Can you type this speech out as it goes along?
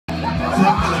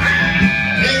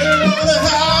Headed on the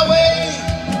highway,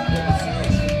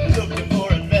 looking for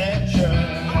adventure.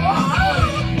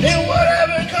 And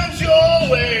whatever comes your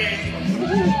way,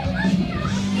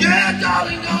 yeah,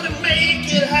 darling, gonna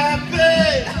make it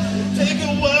happen. Take a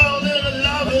world in a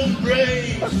love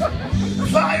embrace.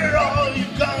 Fire all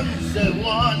your guns at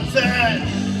once and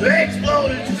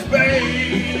explode into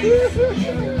space.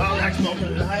 All like smoke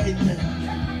and lightning,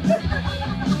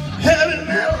 heavy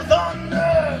metal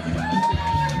thunder,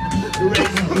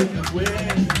 racing with the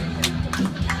wind,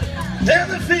 and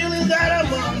the feeling that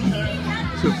I'm under.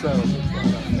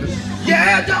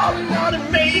 Yeah, darling, gonna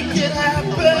make it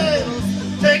happen.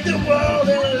 Take the world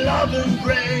in a love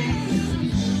embrace.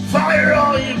 Fire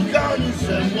all your guns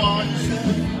at once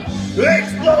and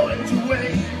explode into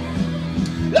waves.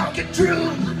 Like a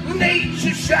true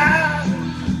nature child,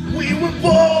 we were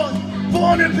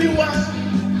born to be wild.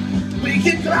 We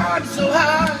can climb so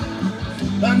high,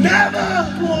 I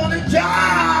never wanna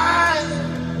die.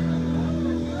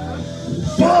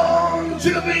 Born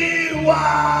to be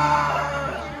wild.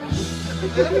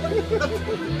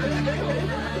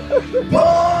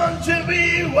 Born to be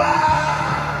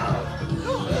wild.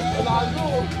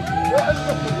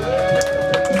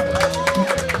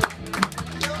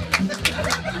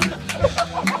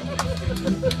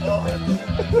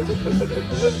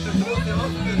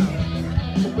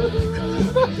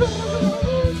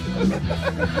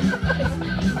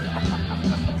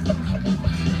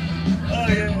 Oh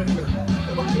yeah.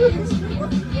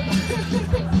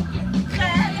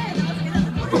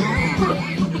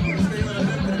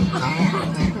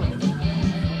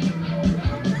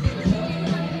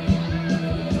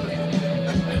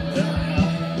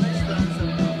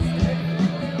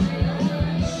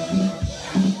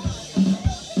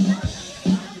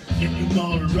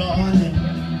 Running,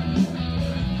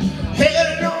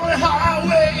 headed on the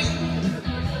highway,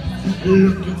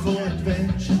 looking for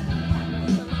adventure,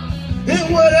 and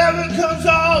whatever comes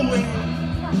our way.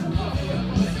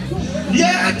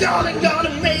 Yeah, darling,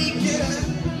 gonna make it.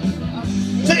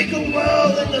 Take a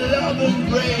world in the love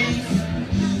embrace.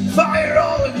 Fire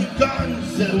all of your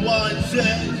guns at once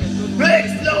and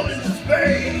explode into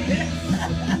space.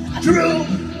 True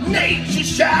nature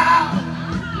child,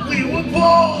 we were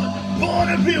born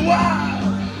to be wild.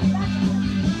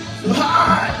 So I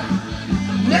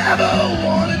never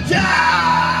wanna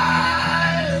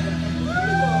die.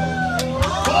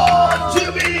 Born to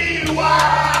be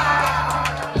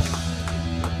wild.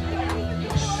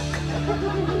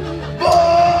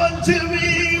 Born to be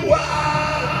wild.